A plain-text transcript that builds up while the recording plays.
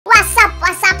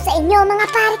inyo mga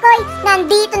Parekoy!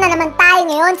 Nandito na naman tayo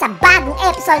ngayon sa bagong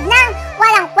episode ng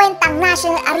walang kwentang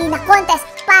National Arena Contest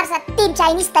para sa Team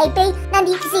Chinese Taipei.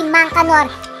 Nandito si Ch4knu,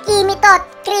 Kimitot,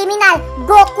 Criminal,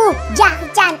 Goku, Jackie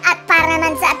Chan, at para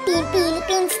naman sa Team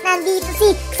Philippines, nandito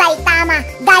si Saitama,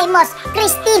 Daimos,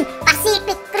 Christine,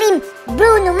 Pacific Cream,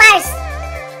 Bruno Mars.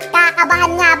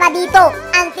 Kakabahan nga ba dito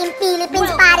ang Team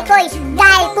Philippines, Parekoy?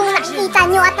 Dahil kung nakikita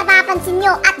nyo at napapansin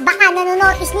nyo at baka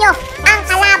nanonotice nyo, ang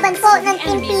kalaban po ng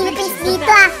Team Philippines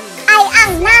dito ay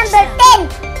ang number 10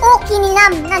 Ch4knu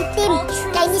ng Team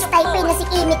Chinese Taipei na si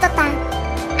Kimitot.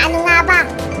 Ano nga ba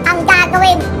ang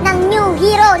gagawin ng new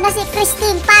hero na si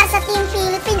Christine para sa Team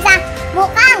Philippines?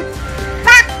 Mukhang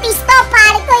practice to,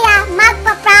 Parekoy.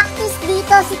 Magpa-practice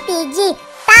dito si TG.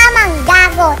 Tamang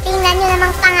gago. Tingnan nyo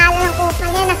namang pangalan ng kupal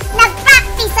niya na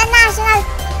nag-practice sa National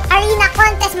Arena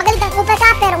Contest. Magaling ang kupal ka,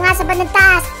 pero nga sa bandang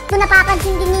taas, kung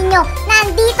napapansin din ninyo,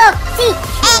 nandito si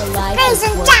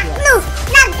Ch4knu.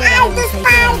 Nag-Aldous,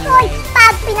 Parekoy.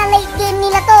 Pag pinalate game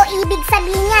nila to, ibig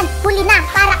sabihin yan, huli na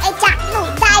para kay Ch4knu.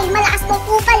 Dahil malakas tong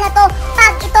kupal na to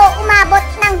pag ito umabot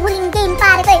ng huling game,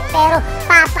 Parekoy. Pero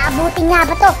papaabutin nga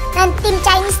ba to ng Team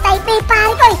Chinese Taipei,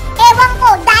 Parekoy? Ewan ko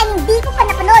dahil hindi ko pa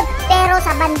napanood. Pero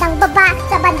sa bandang baba,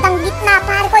 sa bandang gitna,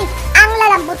 Parekoy, ang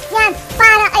lalambot niyan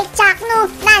para kay Ch4knu.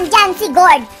 Nandyan si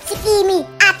Gord, si Kimi,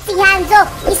 at si Hanzo.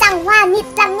 Isang one hit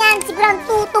lang yan. Siguradong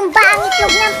tutumba ang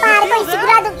itlog niyan, Parekoy.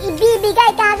 Siguradong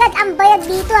ibibigay kagad ang bayad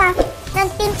dito ng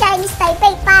Team Chinese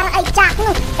Taipei para kay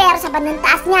Ch4knu. Pero sa bandang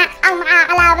taas niya, ang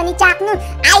makakalaban ni Ch4knu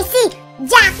ay si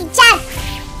Jackie Chan.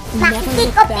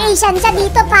 Makikick of Asian siya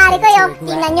dito, Parekoy.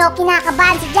 Tingnan nyo,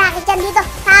 kinakabahan si Jackie Chan dito.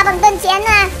 Habang doon si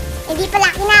hindi pala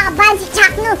kinakabahan si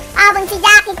Ch4knu. Habang si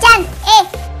Jackie Chan,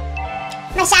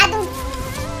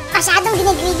 masyadong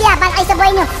ginigreedy baka ay sa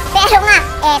buhay nyo. Pero nga,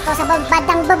 eto sa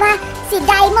bandang baba, si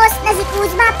Daimos na si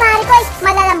Kuzma, Parekoy.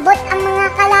 Malalambot ang mga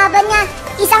kalaban niya.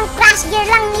 Isang crash gear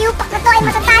lang niyupak na to ay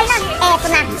matatalo na. Eto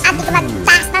na, at ito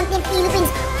magtaas ng Team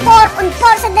Philippines.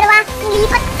 4-on-4 sa dalawa.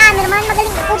 Nilipat cameraman,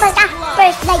 magaling kupal ka.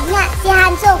 First light nga, si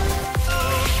Hanzo.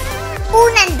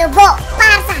 Unang dugo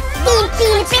para sa Team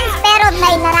Philippines, pero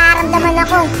may nararamdaman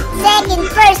akong second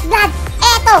first blood.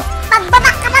 Eto,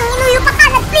 pagbabak ka pang inuyupak ka,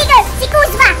 nag-trigger si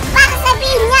Kuzma para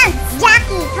sabihin niya,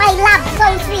 Jackie, my love, so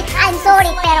sweet, I'm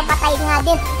sorry. Pero patay nga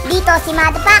din dito si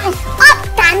Mabuhat.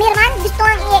 Cameraman, gusto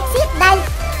nang i-exit dahil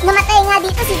namatay nga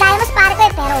dito si Daimos, Parekoy.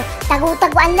 Pero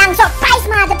tagu-taguan lang. Surprise,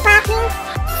 Mabuhat.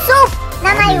 Soup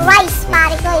na may rice,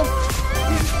 Parekoy.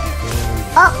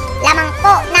 Lamang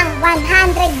po ng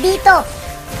 100 dito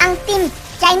ang Team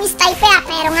Chinese Taipei.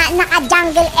 Pero nga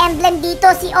naka-jungle emblem dito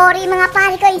si Ori, mga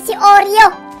Parekoy. Si Oreo.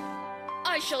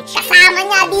 Kasama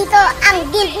niya dito ang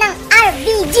guild ng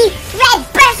RBG, Red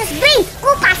versus Green.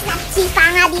 Kupas na sipa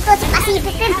nga dito si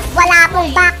Pacific Rim. Wala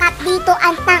pong backup dito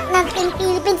ang tank ng Team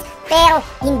Philippines. Pero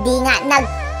hindi nga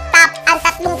nag-top ang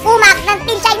tatlong kumag ng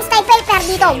Team Chinese Taipei. Pero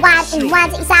dito 1-in-1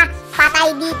 sa isa.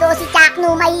 Patay dito si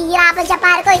Ch4knu. Mahihirapan siya,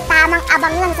 Parekoy. Tamang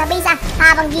abang lang sa base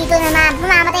habang dito na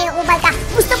mamamatay ng ubal ka.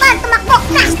 Gusto ba tumakbo?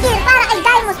 Crash gear para kay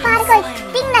Daimos, Parekoy.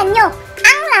 Tingnan nyo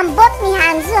ang lambot ni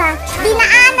Hanzo.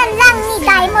 Dinaanan lang ni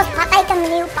Daimos. Patay kang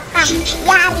niliupak ka.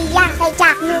 Yari yan kay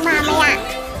Ch4knu mamaya.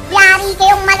 Yari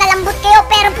kayong malalambot kayo.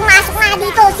 Pero pumasok nga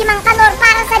dito si Ch4knu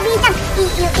para sabihin niyang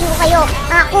iiyutin ko kayo.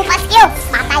 Mga kupas kayo.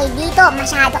 Patay dito.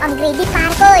 Masyado ang greedy,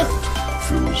 Parekoy.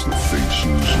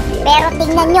 Pero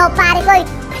tingnan nyo, Parekoy,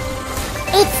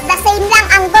 it's the same lang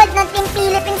ang gold ng Team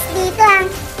Philippines dito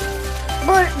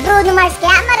Bruno Mars.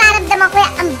 Kaya mararamdaman ko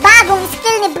ang bagong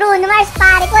skill ni Bruno Mars,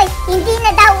 Parekoy. Hindi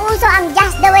na daw uso ang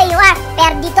just the way you are.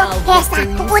 Pero dito, Hesa,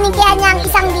 kukunin kaya niya ang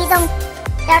isang ditong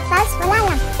turtles? Wala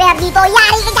lang. Pero dito,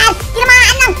 yari ka dyan.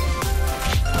 Tinamaan ng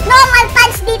normal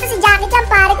punch dito si Jackie Chan,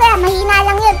 Parekoy. Mahina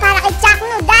lang yun para kay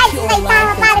Ch4knu. Dahil si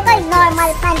Saitama, Parekoy,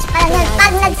 normal punch pa lang yun.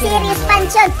 Pag nag-serious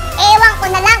punch yun, ewan ko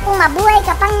na lang kung mabuhay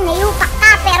ka pang nayupak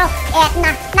ka. Pero et na,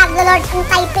 nag-lord ang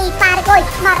Taipei, Parekoy.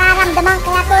 Mararamdaman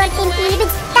kaya to ng Team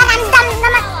Philippines.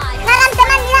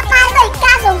 Naramdaman nila, Parekoy.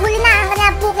 Kaso huli na ang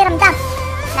kanyang pukiramdam.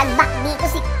 Nag-back dito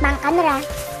si Ch4knu.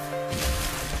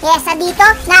 Yesa dito,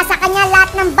 nasa kanya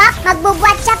lahat ng back.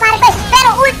 Magbubuhat siya, Parekoy. Pero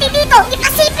ulti dito, ni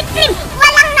Pacific Rim.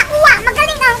 Walang nakuha.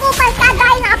 Magaling ang kupal ka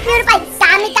dahil naka-purify.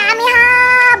 Kami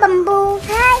habang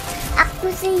buhay. Ako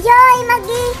sa'yo'y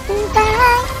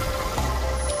maghihintay.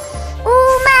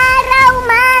 Umaraw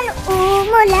man,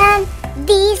 umulan,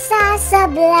 di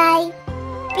sasablay.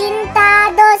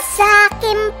 Pintado sa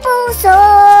aking puso,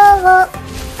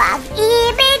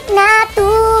 pag-ibig na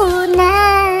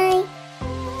tunay.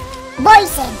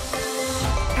 Boysen,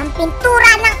 ang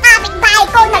pintura ng kapitbahay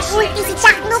ko, nag-ulti si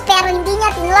Ch4knu pero hindi niya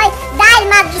tinuloy dahil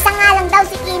mag-isa nga lang daw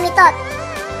si Kimitot.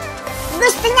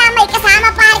 Gusto niya may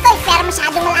kasama, Parekoy,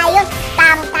 masyadong malayo.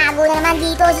 Tamang-tago na naman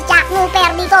dito si Ch4knu.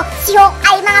 Pero dito, si Hawk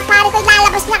ay mga Parekoy,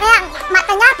 lalabas na kaya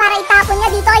mata niya para itapon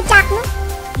niya dito kay Ch4knu.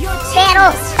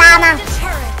 Pero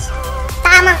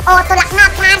tamang autolock nga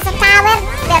para sa tower.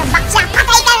 Pero back siya,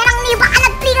 patay ka na lang niwa ka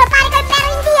nag-trigger Parekoy, pero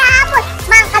hindi hahabol.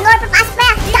 Mang Kanor, papasok pa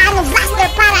yan. Gano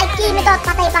blaster para kay Kimito.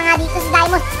 Patay pa nga dito si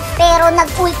Diamond. Pero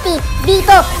nag-ulti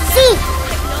dito si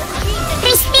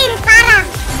Christine para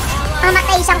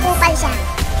mamatay siyang kupal siya.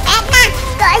 Et na,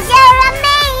 cause you're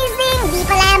amazing. Di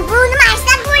pala yung Bruno Mars,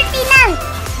 nag-ulti ng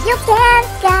You can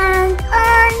count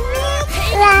on me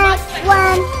like 1, 2,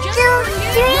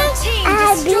 3,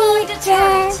 I'll be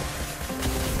there.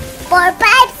 4, 5,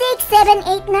 6, 7,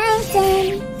 8,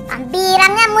 9, 10. Ang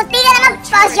birang nga, muti ka naman,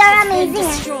 cause you're amazing.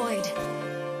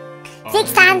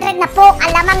 600 na po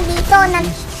alamang dito ng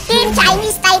Team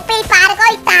Chinese Taipei.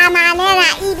 Parekoy, tama na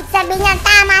yan. Ibig sabihin yan,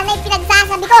 tama na yung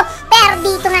pinagsasabi ko. Pero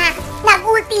dito nga,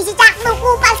 nag-ulti si Ch4knu,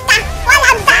 kupal ka.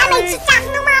 Walang damage si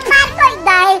Ch4knu mga Parekoy.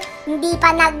 Dahil hindi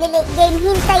pa nag-late game.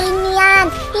 Hintayin niyo yan.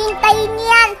 Hintayin niyo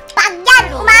yan. Pag yan,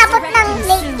 umabot ng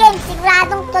late game,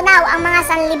 siguradong tunaw ang mga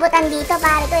sanlibutan dito,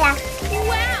 Parekoy ha.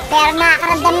 Pero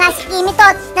nakakaramdam nga si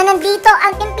Kimitot na nandito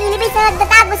ang Team Philippines na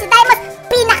nagtatago si Diamond.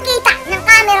 Pinakita ng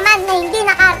cameraman na hindi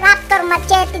naka-raptor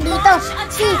machete dito.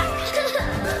 Si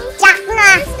Ch4knu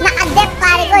na naka-dep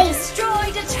Parekoy.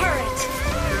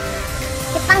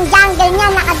 Si pang jungle niya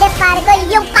naka-dep Parekoy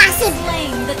yung passive.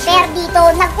 Pero dito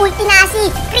nag-ulti na si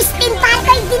Christine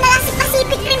Parekoy. Dinala si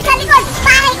Pacific Rim sa likod.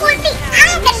 Parekoy,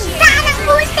 ang ganda ng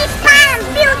ulti. Parang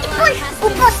beautiful.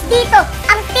 Upos dito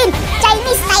ang Team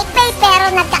Chinese Taipei. Pero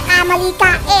nagkakamali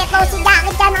ka. Eto si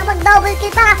Jackie Chan ang mag-double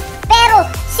kill pa. Pero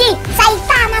si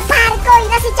Saitama Parekoy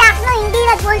na si Ch4knu hindi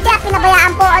nag-ulti at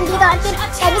pinabayaan po ang dito ang Team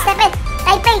Chinese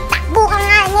Taipei. Takbo ka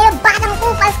nga ngayon, batang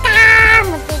kupas ka!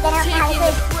 Munti ka na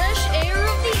Parekoy.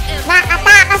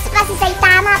 Nakatakas pa si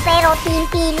Saitama pero Team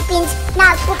Philippines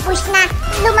nagpupush na.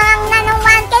 Lumang na ng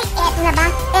 1K. Eto na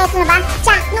ba?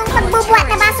 Ch4knu magbubuhat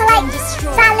na ba sa late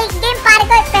game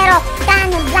Parekoy? Pero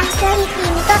ganun blaster ni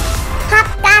Kimito.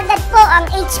 Half kagad po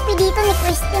ang HP dito ni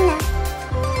Christine.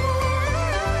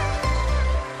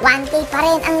 1K pa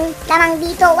rin ang lamang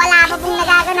dito. Wala pa pong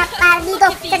nagaganap para dito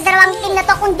sa dalawang team na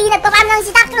to. Kung di nagpapam lang si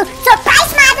Ch4knu,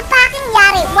 surprise motherfucking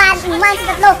yari. 1-1 sa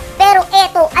tatlo. Pero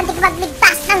eto, ang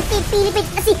tigmagligtas ng Team Philippines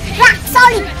na si Rock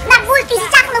Solid. Nag-ulti si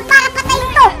Ch4knu para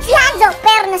patayin to si Hanzo.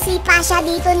 Pero nasipa siya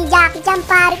dito ni Jackie Chan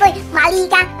Parekoy. Mali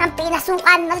ka ang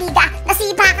pinasukan. Mali ka.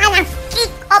 Nasipa ka ng Kick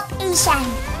of Asian.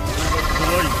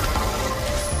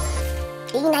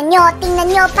 Tingnan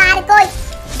nyo Parekoy.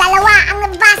 Dalawa ang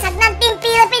nabasag ng Team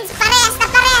Philippines. Parehas na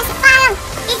parang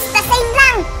it's the same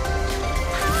lang.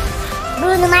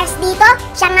 Bruno Mars dito,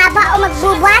 siya nga ba o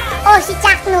magbubuhat? O si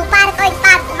Ch4knu Parekoy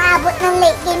pag umabot ng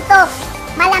late game to?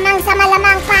 Malamang sa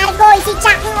malamang Parekoy, si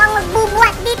Ch4knu ang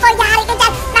magbubuhat dito. Yari ka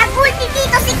dyan, nag-ulti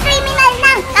dito si criminal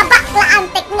ng kabaklaan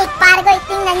technique Parekoy.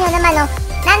 Tingnan nyo naman o,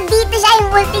 nandito siya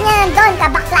yung ulti niya nandun.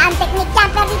 Kabaklaan technique yan.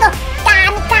 Pero dito,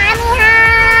 kami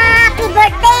happy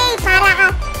birthday.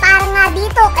 Para nga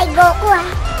dito kay Goku ha.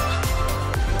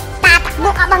 Tatakbo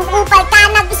ka bang kupal ka?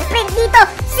 Nag-sprint dito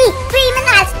si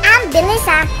Criminals. Ang bilis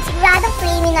ha. Siguradong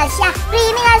criminals siya.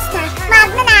 Criminals na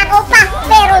magnanakaw pa.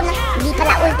 Pero hindi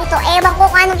pala ulti to. Ewan ko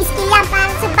kung anong skill yan.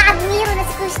 Parang sa bagong hero na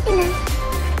si Christine ha.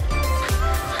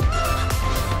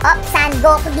 San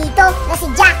Goku dito na si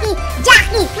Jackie,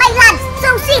 my love, so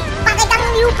sweet. Patay kang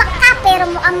niupak ka pero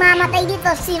mukhang mamatay dito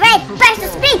si Red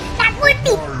versus Green.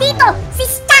 Nag-ulti dito si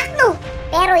Ch4knu.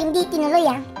 Pero hindi tinuloy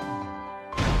ha.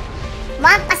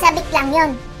 Mukhang pasabik lang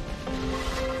yon.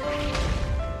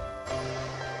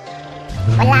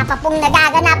 Wala pa pong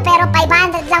nagaganap pero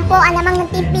 500 lang po ang namang ng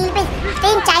Team Philippines.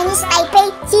 Team Chinese Taipei.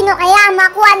 Sino kaya ang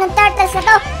makuha ng turtles na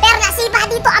to? Pero nasipa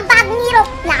dito ang bagong hero.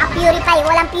 Naka-purify.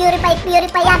 Walang purify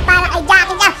yan para kay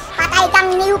Jackie Chan. Patay kang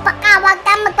niupak ka. Huwag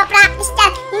kang magpa-practice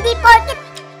dyan. Hindi porket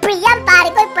free yan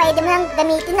Parekoy. Pwede mo lang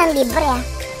gamitin ng libre ha.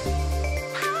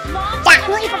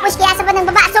 Ch4knu ipupush kaya sa banang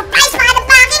baba. Surprise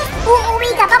motherfucking! Uuwi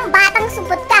ka pang batang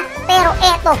supot ka. Pero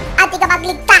eto, at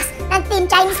ikapagligtas ng Team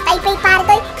Chinese Taipei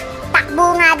Parekoy.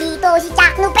 Takbo nga dito si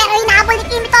Ch4knu pero hinabol ni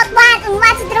Kimito. 1-1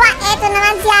 sa dalawa. Eto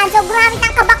naman si Hanzo. Gumamit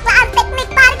ng kabaklaan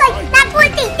technique Parekoy.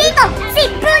 Nag-ulti dito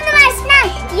si Bruno Mars na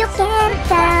You can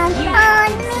count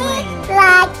on me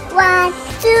like 1,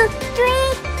 2,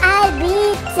 3 I'll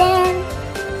be 10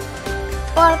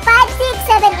 4, 5,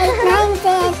 6, 7, 8, 9,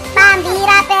 10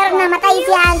 Pambira pero namatay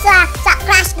si Hanzo sa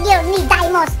crash gear ni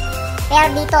Daimos.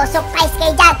 Pero dito surprise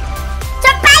kay Jan.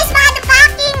 Surprise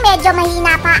motherfucking! Medyo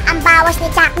mahina pa ang bawas ni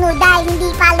Ch4knu dahil hindi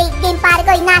pa late game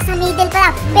Parekoy. Nasa middle pa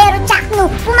lang. Pero Ch4knu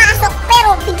pumasok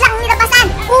pero biglang nilabasan.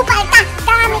 Upal ka!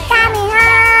 Kami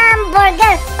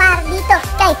hamburger para dito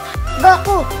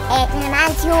Ch4knu. Eto naman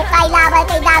si Hukay laban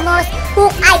kay Damos.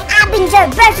 Hukay Avenger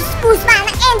versus Kuzma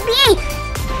ng NBA.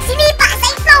 Sinipa sa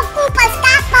itlog, kupal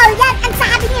ka, foul yan ang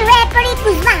sabi ni referee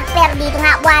Kuzma. Pero dito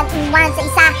nga 1-on-1 sa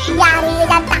isa. Yari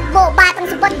yan, takbo, batang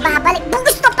supot, babalik.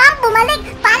 Gusto pang bumalik,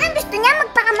 parang gusto niya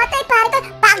magpakamatay. Parekoy,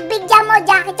 pagbigyan mo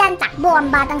Jackie Chan, takbo ang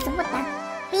batang supot ha.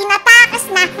 Pinatakas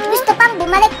na, gusto pang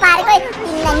bumalik Parekoy.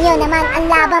 Tingnan nyo naman ang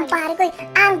laban Parekoy.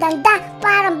 Ang ganda,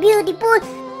 parang beautiful.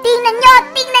 Tingnan nyo,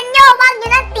 wag nyo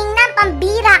lang tingnan,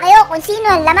 pambira kayo kung sino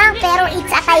ang lamang. Pero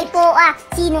it's a typo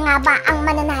sino nga ba ang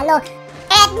mananalo?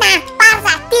 Et na, para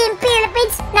sa Team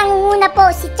Philippines, nangunguna po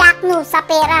si Ch4knu sa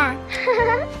pera.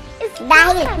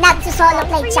 Dahil nagsusolo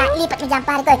play siya, lipat mo dyan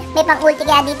Parekoy. May pang-ulti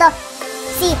kaya dito,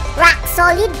 si Rock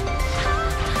Solid.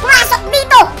 Pumasok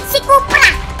dito, si Kupra.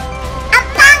 Ang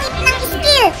pangit ng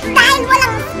skill, dahil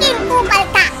walang skill, kupal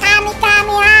ka. Kami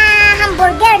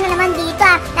hamburger na naman dito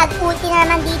Nag-ulti na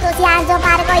naman dito si Hanzo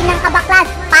Parekoy ng kabaklan.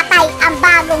 Patay ang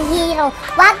bagong hero.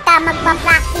 Huwag ka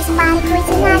magpa-practice Parekoy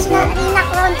sa National Arena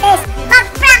Contest.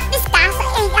 Mag-practice ka sa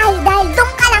AI dahil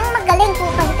doon ka lang magaling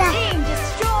kupal ka.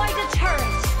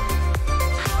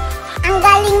 Ang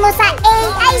galing mo sa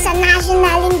AI, sa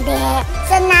national hindi.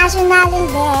 Sa national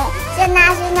hindi. Sa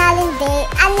national hindi.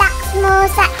 Alax mo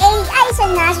sa AI, sa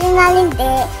national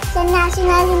hindi. Sa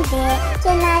national hindi.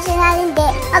 Sa national hindi.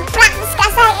 Mag-practice ka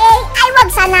sa AI, wag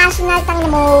sa national.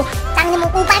 Tangin mo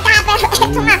kupal ka. Pero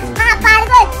eto nga, mga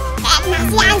Parekoy. Eto na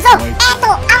si Hanzo.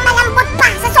 Eto, ang malambot pa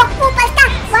sa sok kupal ka.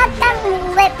 Wag kang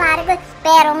umuwi Parekoy.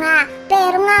 Pero nga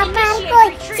Parekoy,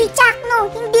 si Ch4knu,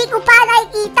 hindi ko pa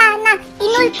nakikita na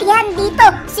inultihan dito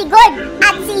si Gold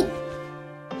at si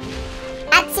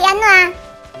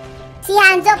si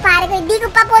Hanzo Parekoy. Hindi ko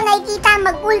pa po nakikita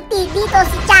mag-ulti dito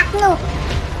si Ch4knu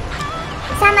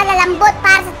sa malalambot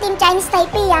para sa Team Chinese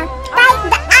Taipei Kahit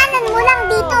daanan mo lang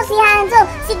dito si Hanzo,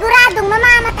 siguradong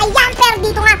mamamatay yan. Pero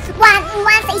dito nga,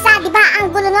 1-on-1 sa isa, diba? Ang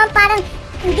gulo naman, parang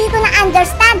hindi ko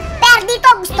na-understand. Pero dito,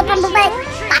 gusto pang bumalik.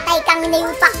 Patay kang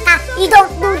inayupak ka. You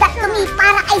don't do that to me.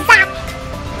 Para kay Zap.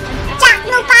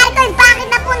 Ch4knu Parekoy, bakit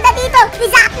napunta dito? Si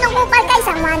Zap nung kupal ka.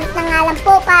 Isang manit na nga lang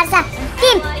po para sa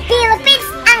Team Philippines.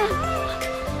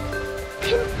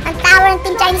 Ang tower ng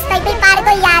Team Chinese Taipei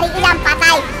Parekoy, yari ilang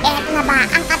patay. Eto na ba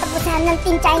ang katapusan ng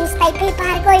Team Chinese Taipei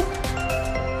Parekoy?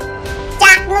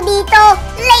 Ch4knu dito,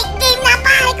 late game na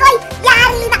Parekoy.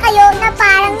 Yari na kayo na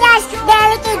parang yes,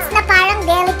 delicates na parang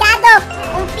delikado.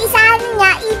 Umpisahan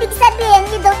niya, ibig sabihin,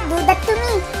 you don't do that to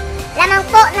me. Lamang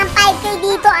po ng 5K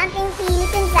dito ang Team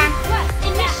Philippines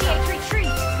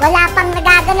Wala pang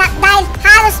nagaganap dahil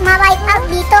halos ma-wipe out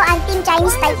dito ang Team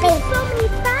Chinese Taipei.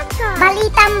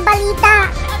 Balitang balita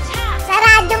sa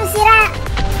radyong sira,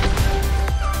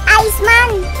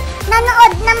 Iceman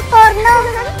nanood ng porno,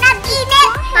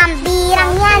 nag-init,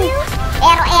 pambirang yan.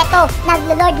 Pero eto,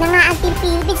 naglo-lord na nga ang Team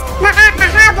Philippines.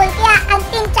 Makakahabol kaya ang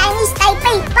Team Chinese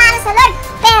Taipei para sa Lord.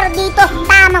 Pero dito,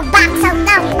 tamang back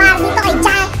showdown para dito kay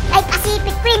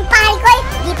Pacific Queen Parekoy.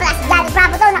 Di pala si Johnny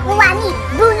Bravo to nakuha ni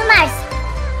Bruno Mars.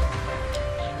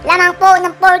 Lamang po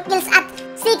ng 4 kills at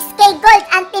 6K gold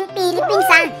ang Team Philippines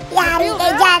Yari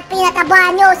kay dyan,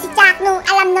 pinatabuhan nyo si Ch4knu.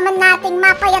 Alam naman nating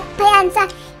mapayat pa yan sa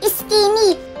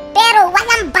skinny, pero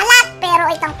walang balat. Pero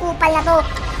itang kupal na to.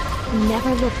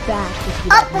 Never look back if you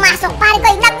pumasok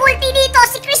Parekoy. Nag-ulti dito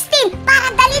si Christine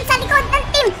para dalhin sa likod ng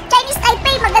Team Chinese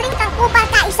Taipei. Magaling kang kupal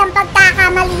ka. Isang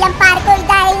pagkakamali yan Parekoy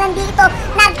dahil nandito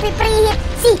nagpiprihit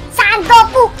si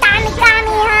Sangoku. Kami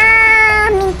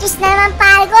mintis na naman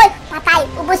Parekoy. Patay,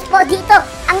 ubos po dito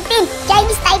ang Team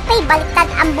Chinese Taipei. Baliktad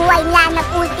ang buhay nila,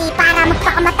 nag-ulti para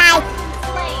magpakamatay.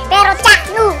 Pero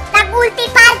Ch4knu, nag-ulti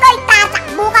Parekoy.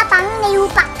 Tatakbo ka pang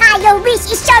nayupak ka. Your wish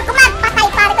is your command. Patay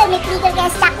Parekoy. May trigger kaya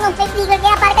Ch4knu. May trigger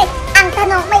kaya Parekoy. Ang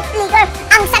tanong, may trigger.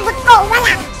 Ang sagot ko,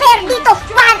 wala. Pero dito,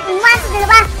 1-on-1 sa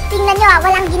dalawa. Tingnan nyo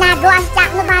walang ginagawa si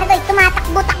Ch4knu Parekoy.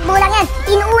 Tumatakbo-takbo lang yan.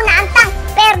 Inuuna ang tank.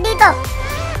 Pero dito,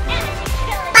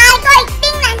 Parekoy,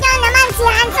 tingnan nyo naman si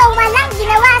Hanzo. Walang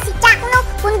ginawa si Ch4knu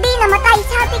kundi namatay.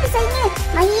 Sabi ko sa inyo,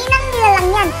 mahinang nila lang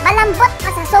yan. Malambot pa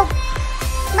sa soap.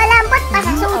 Malambot pa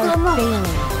sa suso mo.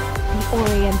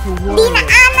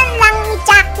 Dinaanan lang ni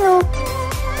Ch4knu.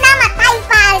 Namatay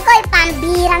Parekoy.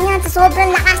 Pambirang yan sa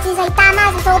sobrang lakas ni Saitama,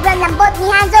 sa sobrang lambot ni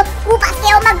Hanzo. Upas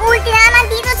kayo, mag-ulti na naman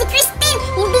dito si Christine.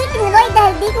 Hindi tinuloy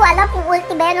dahil di ko alam kung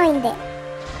ulti ba yan o hindi.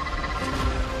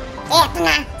 Eto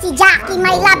na, si Jackie,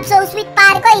 my love so sweet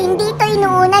Parekoy. Hindi ito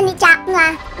inuuna ni Ch4knu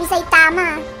ni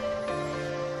Saitama.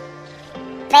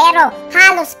 Pero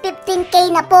halos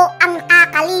 15k na po ang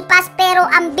nakakalipas. Pero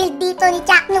ang build dito ni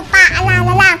Ch4knu,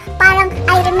 paalala lang, parang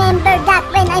I remember that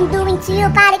when I'm doing to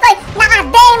you, Parekoy,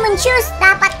 naka-demon shoes.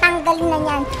 Dapat tanggalin na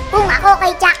yan. Kung ako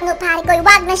kay Ch4knu, Parekoy,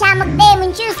 wag na siya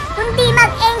mag-demon shoes, kundi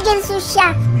mag-angel shoes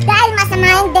siya. Dahil masama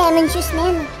yung demon shoes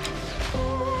na yan.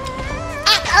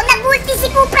 Eto, nag-ulti si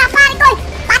Cupra, Parekoy.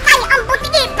 Patay ang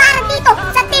butigi para dito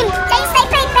sa team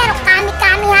Taipei. Pero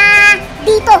kami ha,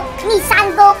 dito ni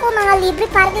Sangoku, mga libre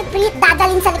Parekoy, free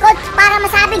dadalhin sa likod para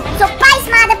masabing surprise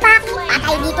motherfucking.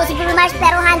 Patay dito si Bruno Mars,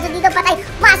 pero Hanzo dito patay.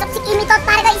 Masok si Kimito,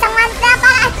 Parekoy, isang one na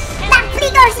para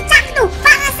nag-flicker si Ch4knu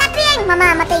para sabihin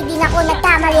mamamatay din ako,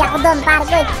 nagkamali ako doon,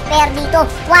 Parekoy. Pero dito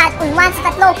 1-on-1 sa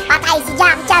tatlo, patay si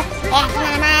Jackie Chan. Eto na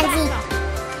naman si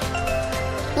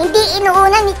hindi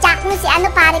inuuna ni Ch4knu si ano,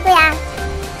 Parekoy ha.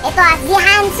 Ito si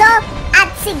Hanzo at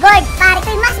si Gord,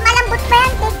 Parekoy. Mas malambot pa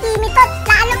yan kay Kimito.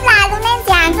 Lalong-lalo na yan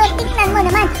si Hanzo. Tingnan mo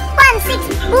naman,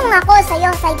 1-6. Kung ako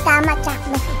sa'yo, Saitama,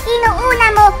 Ch4knu, inuuna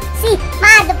mo si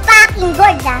motherfucking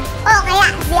Gord ha. O kaya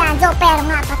si Hanzo, pero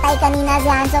nga patay kanina si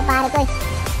Hanzo, Parekoy.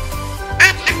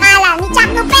 At akala ni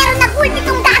Ch4knu, pero nag-ulti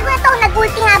tong gago na to.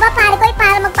 Nag-ulti nga ba, Parekoy,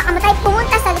 para magpakamatay,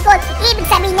 pumunta sa likod. Ibig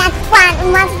sabihin yan,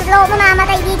 1-on-1 sa tatlo,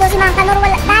 mamamatay dito si Mang Kanor.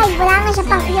 Dahil wala nga siya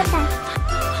pang iyot ha.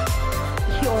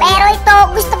 Pero ito,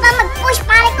 gusto pa mag-push,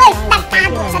 Parekoy.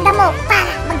 Nagtago sa damo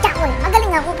para mag-jackal.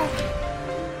 Magaling ako pa.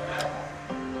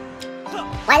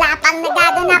 Wala pang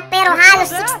nagaganap, pero halos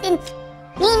 16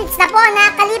 minutes na po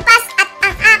nakalipas at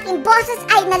ang aking boses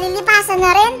ay nalilipasan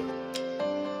na rin.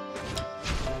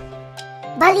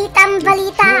 Balitang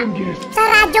balita sa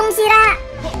radyong sira.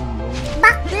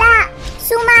 Bakla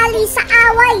sumali sa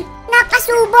away,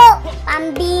 napasubo.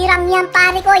 Pambirang yan,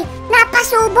 Parekoy,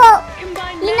 napasubo.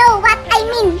 You know what I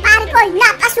mean, Parekoy,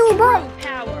 napasubo.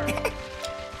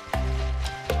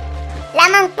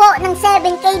 Lamang po ng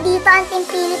 7k dito ang Team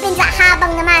Philippines,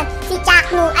 habang naman si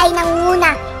Ch4knu ay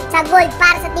nangunguna sa gold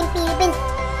para sa Team Philippines.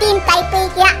 Team Taipei,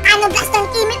 kaya ano blast ng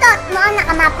Kimito. Noon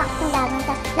nakamapak kung gagawin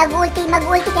ka.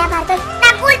 Mag-ulti kaya, Parekoy.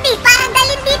 Nag-ulti para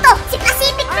dalhin dito si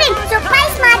Pacific Rim.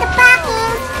 Surprise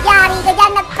motherfucking. Yari ka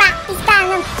dyan, nag-practice ka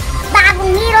ng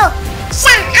bagong hero.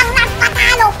 Siya ang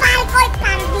nagpatalo, Parekoy.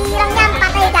 Pambirang yan,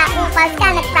 patay ka. Upas ka,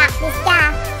 nag-practice ka.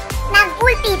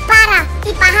 Nag-ulti para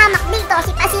ipahamak dito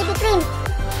si Pacific Rim.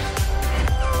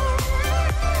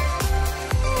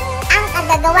 Ang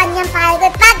kagagawan niyan,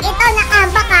 Parekoy, pag ito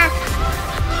nakambak ka,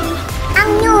 ang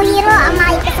new hero ang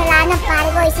makikasalanan,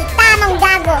 Parekoy, si Tamang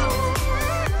Gago.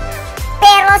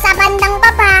 Pero sa bandang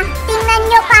baba, tingnan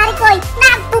nyo, Parekoy,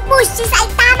 nagpupush si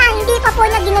Saitama. Hindi pa po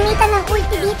niya ginamitan ng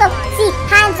ulti dito si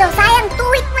Hanzo. Sayang,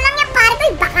 2 week mo lang yan,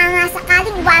 Parekoy. Baka nga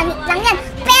sakaling 1 week lang yan.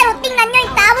 Pero tingnan nyo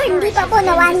yung tower, hindi pa po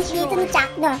na 1 week dito ni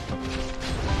Ch4knu.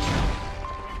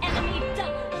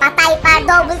 Patay pa,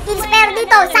 double kills. Pero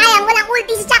dito, sayang, walang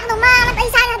ulti si Ch4knu. Mamamatay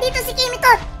sana dito si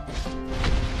Kimito.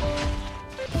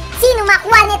 Sino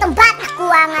makuha na itong bat?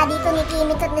 Nakuha nga dito ni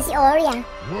Kimito na si Oria.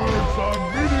 Words are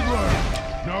meaningless.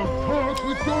 Now talk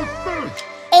with your face.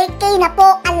 8k na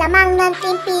po ang lamang ng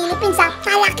Team Philippines.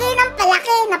 Palaki ng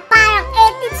palaki na parang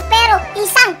ethics. Pero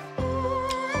isang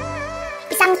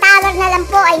tower na lang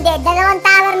po, ay hindi, 2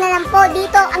 tower na lang po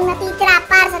dito ang natitira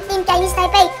para sa Team Chinese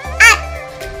Taipei. At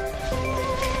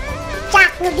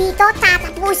Ch4knu dito,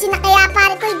 tatapusin na kaya,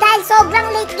 Parekoy, dahil sobrang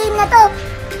late game na to.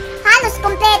 Halos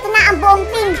kompleto na ang buong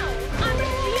team.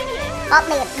 Oh,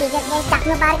 may bigat guys,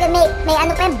 Ch4knu, Parekoy, may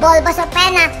ano pa yung Bulbasaur pa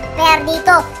yan ha. Pero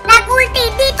dito, nag-ulti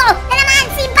dito na naman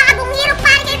si bagong hero,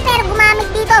 Parekoy. Pero gumamit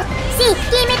dito si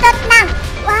Kimito ng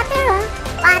water ha.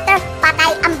 Water,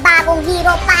 patay ang bagong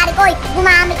hero, Parekoy.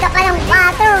 Gumamit ka pa ng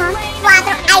water ha.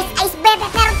 Water, ice, bebe.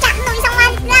 Pero Ch4knu, isang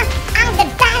manit lang. Ang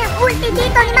ganda ng ulti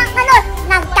dito ni Mang Kanor.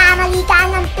 Nagkamali ka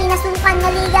ng pinasukan na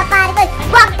liga, Parekoy.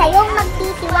 Huwag kayong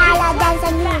magtitiwala dyan sa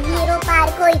new hero,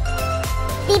 Parekoy.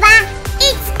 Diba?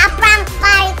 It's a prank,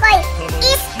 Parekoy.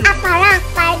 It's a prank,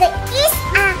 Parekoy. It's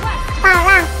a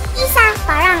prank. Isa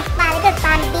parang, Parekoy.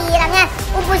 Pambirang yan.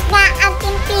 Ubus nga ang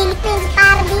Team Philippines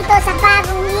para dito sa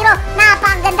bagong hero.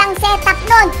 Napakagandang setup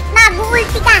nun.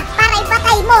 Mag-ulti ka para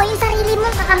ipatay mo yung sarili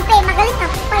mong kakampi. Magaling ka,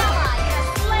 Parekoy.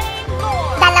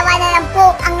 2 na lang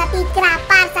po ang natitira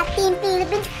para sa Team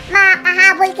Philippines.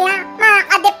 Makakahabol kaya,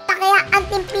 makakadep pa kaya ang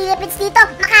Team Philippines dito.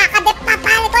 Makakadep pa,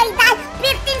 Parekoy, dahil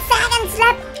 15 seconds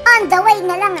left. On the way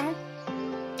na lang ha.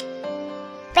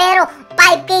 Pero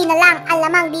 5k na lang ang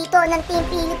lamang dito ng Team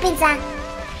Philippines ha.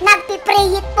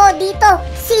 Nagpipray hit po dito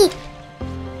si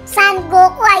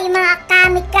Sangoku ay mga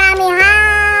kami-kami.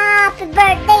 Happy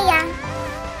birthday ha.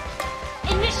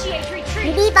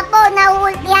 Hindi pa po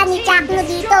nauultihan ni Ch4knu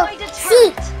dito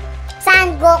si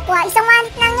Sangoku ha. Isang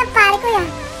manit lang yan, Parekoy ha.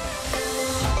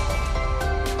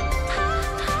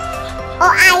 O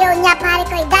ayaw niya,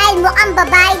 Parekoy, dahil mukhang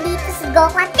babae dito si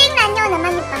Goku. At tingnan nyo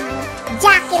naman yung pangalan.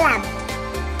 Jackie Lab.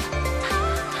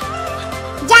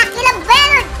 Jackie Lab,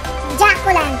 well,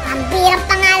 Jaculan. Pambirang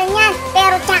pangalan niyan.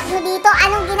 Pero Ch4knu dito,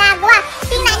 anong ginagawa?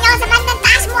 Tingnan nyo sa bandang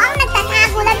taas mo ang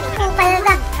nagtatago lang yung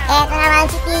palaga. Eto naman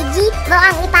si TG,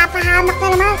 mukhang ipapahamak na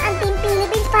naman ang Team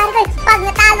Philippines, Parekoy. Pag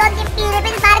natalo ang Team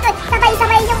Philippines, Parekoy,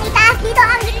 sabay-sabay yung itaas dito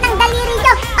ang gitnang daliri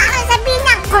nyo. Parang sabihin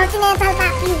niya, Continental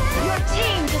Papi.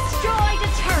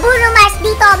 Bruno Mars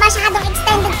dito, masyadong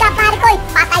extended ka, Parekoy.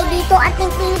 Patay dito ang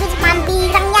Team Philippines,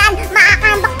 pambirang yan.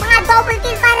 Makakambak pa nga double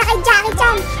kill para kay Jackie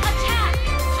Chan.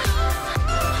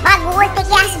 Mag-ulti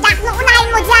kaya si Ch4knu, unahin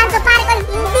mo si Hanzo, Parekoy.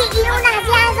 Hindi inuna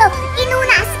si Hanzo,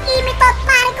 inuna si Kimitot,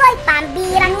 Parekoy.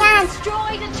 Pambirang yan.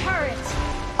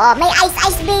 Oh, may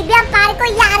ice baby yan,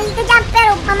 Parekoy. Yari ka dyan,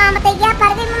 pero mamamatay kaya,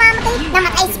 Parekoy, mamamatay.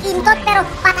 Namatay si Kimitot, pero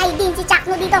patay din si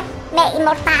Ch4knu dito. May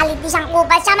immortality siyang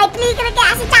kupal siya. May flicker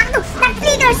kaya si Ch4knu.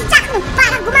 Nag-flicker si Ch4knu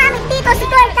para gumamit dito si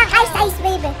Twirl ng ice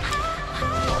baby.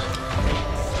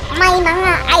 May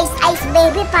mga ice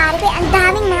baby, Parekoy. Ang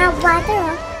daming mga water,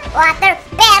 oh. Water.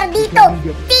 Pero dito,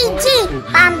 TG,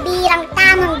 pambirang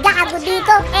tamang gago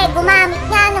dito, gumamit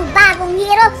nga ng bagong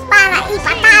hero para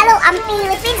ipatalo ang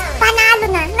Philippines.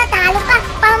 Panalo na, natalo ka,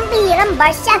 pambirang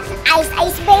bars siya.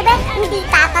 Ice baby, hindi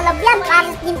tatalab yan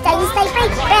para sa Team Chinese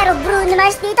Taipei. Pero Bruno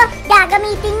Mars dito,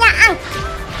 gagamitin niya ang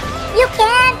You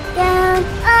can't count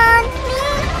on me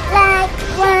like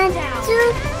 1, 2,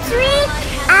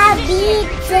 3, I'll be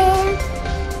there.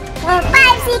 5,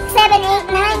 6, 7, 8,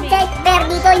 9, 10. Pero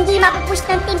dito hindi mapupush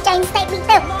ng Team Chinese Taipei.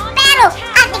 Pero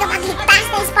ang tigapagligtas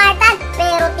ng Spartan.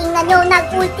 Pero tingnan nyo,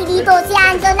 nag-ulti dito si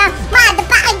Hanzo na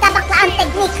madapakin tabakla ang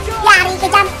technique. Yari ka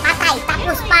dyan, patay.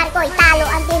 Tapos Parekoy, talo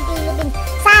ang Team Philippines.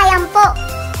 Sayang po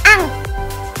ang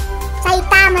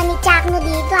Saitama ni Ch4knu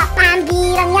dito.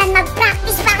 Pambirang yan,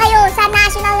 mag-practice pa kayo sa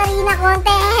National Arena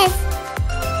Contest.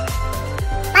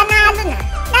 Panalo na,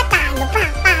 natalo pa,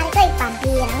 Parekoy,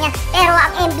 pambirang yan. Pero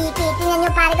ang MVP, tingnan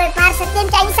nyo, Parekoy, para sa Team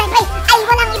Chinese Taipei ay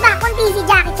walang iba kundi si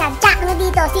Jackie Chan. Ch4knu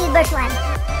dito, Silver Swan.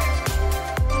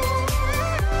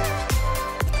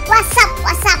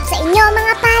 What's up sa inyo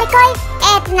mga Parekoy?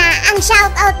 Eto na ang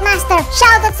shoutout master.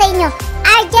 Shoutout sa inyo,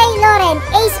 RJ Loren,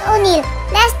 Ace O'Neil,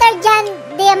 Lester John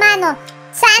Diamano,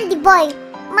 Sandy Boy,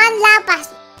 Man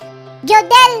Lapas,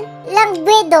 Jodel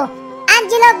Langguedo,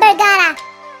 Angelo Vergara,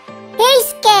 Hayes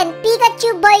Ken,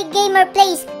 Pikachu Boy Gamer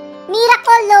Plays,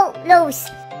 Miracle Lows,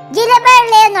 Gilbert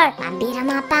Leonor. Pambira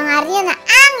mga pangalan na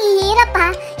ang hirap ha.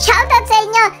 Shoutout sa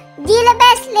inyo,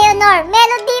 Gilbert Leonor,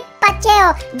 Melody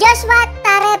Pacheo, Joshua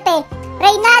Tarepe,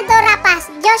 Reynaldo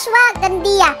Rapas, Joshua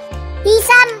Gandia,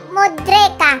 Hisam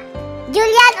Modreca,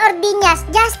 Julian Ordinas,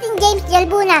 Justin James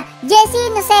Jalbuna, Jesse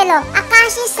Nocelo,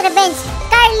 Akashis Revenge,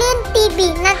 Carlin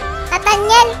TV,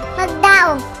 Nathaniel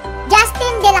Magdaong,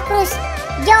 Justin De La Cruz,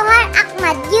 Johar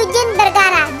Ahmad, Eugene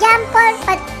Vergara, John Paul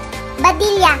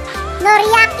Badilla,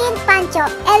 Noriakin Pancho,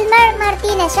 Elmer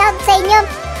Martinez. Shout sa inyo,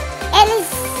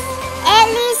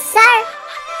 Elisar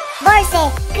Borse,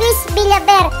 Chris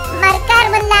Villaver, Marcar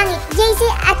Manlangit, JC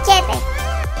Achete,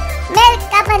 Mel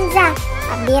Capanza.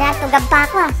 Pambira, tugab pa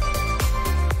ako.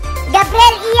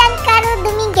 Gabriel Ian Caro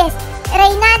Dominguez,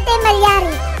 Reynate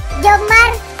Malyari,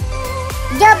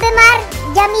 Jobemar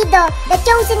Jamido, The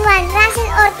Chosen One,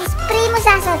 Russell Ortiz, Primo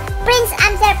Sasol, Prince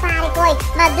Amser Parekoy.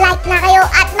 Mag-like na kayo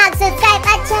at mag-subscribe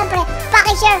at syempre,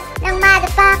 pakishare ng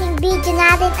motherfucking video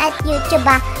natin at YouTube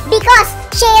Because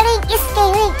sharing is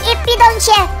caring. If you don't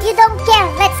share, you don't care.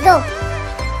 Let's go!